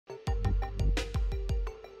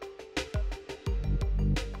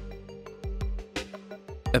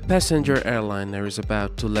A passenger airliner is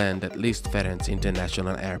about to land at Liszt Ferenc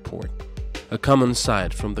International Airport, a common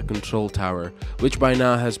sight from the control tower, which by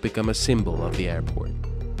now has become a symbol of the airport.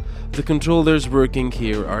 The controllers working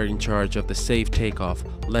here are in charge of the safe takeoff,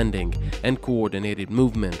 landing and coordinated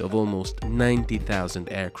movement of almost 90,000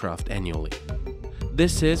 aircraft annually.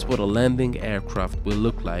 This is what a landing aircraft will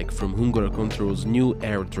look like from Hungaracontrol's new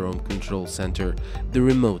aerodrome control center, the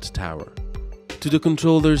remote tower. To the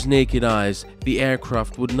controller's naked eyes, the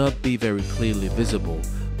aircraft would not be very clearly visible,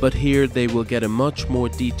 but here they will get a much more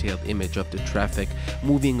detailed image of the traffic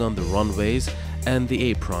moving on the runways and the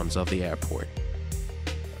aprons of the airport.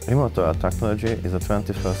 Remote tower technology is a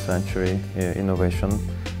 21st century innovation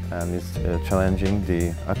and is challenging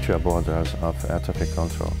the actual borders of air traffic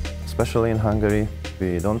control. Especially in Hungary,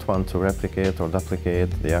 we don't want to replicate or duplicate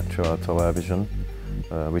the actual tower vision,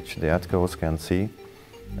 which the ATCOs can see.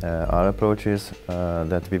 Our approach is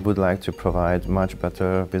that we would like to provide much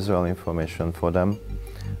better visual information for them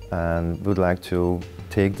and would like to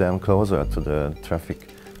take them closer to the traffic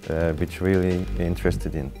which really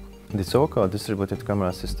interested in. The so-called distributed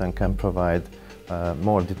camera system can provide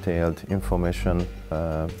more detailed information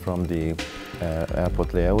from the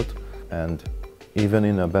airport layout, and even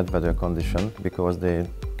in a bad weather condition, because they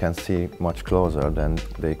can see much closer than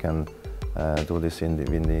they can do this in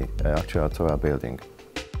the actual tower building.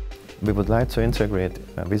 We would like to integrate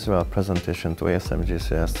a visual presentation to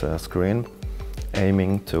ASM-GCS screen,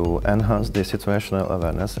 aiming to enhance the situational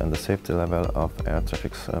awareness and the safety level of air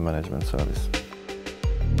traffic management service.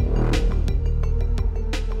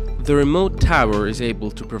 The remote tower is able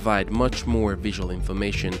to provide much more visual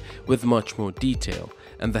information with much more detail,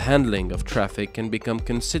 and the handling of traffic can become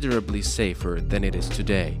considerably safer than it is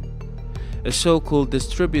today. A so-called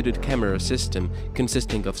distributed camera system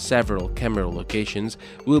consisting of several camera locations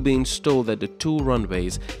will be installed at the two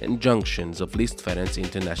runways and junctions of Liszt Ferenc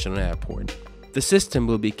International Airport. The system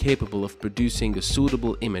will be capable of producing a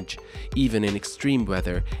suitable image even in extreme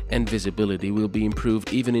weather, and visibility will be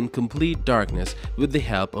improved even in complete darkness with the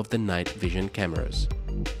help of the night vision cameras.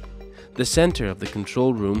 The center of the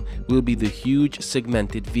control room will be the huge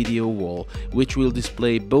segmented video wall, which will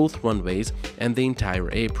display both runways and the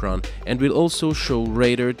entire apron, and will also show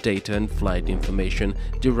radar data and flight information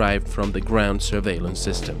derived from the ground surveillance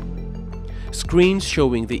system. Screens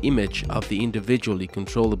showing the image of the individually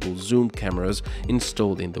controllable zoom cameras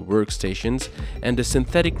installed in the workstations and the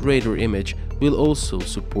synthetic radar image will also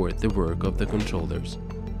support the work of the controllers.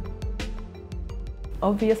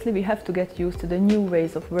 Obviously, we have to get used to the new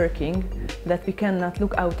ways of working, that we cannot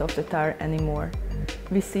look out of the tower anymore.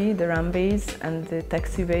 We see the runways and the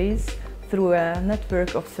taxiways through a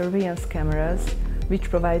network of surveillance cameras, which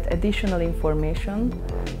provide additional information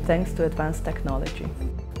thanks to advanced technology.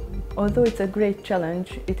 Although it's a great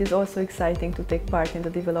challenge, it is also exciting to take part in the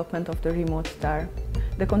development of the remote tower.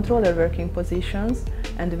 The controller working positions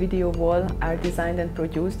and the video wall are designed and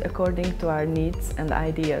produced according to our needs and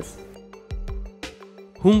ideas.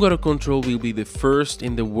 Hungaracontrol will be the first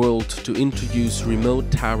in the world to introduce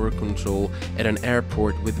remote tower control at an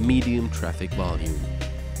airport with medium traffic volume.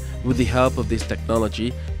 With the help of this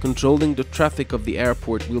technology, controlling the traffic of the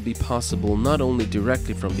airport will be possible not only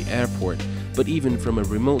directly from the airport, but even from a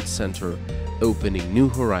remote center, opening new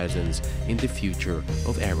horizons in the future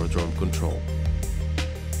of aerodrome control.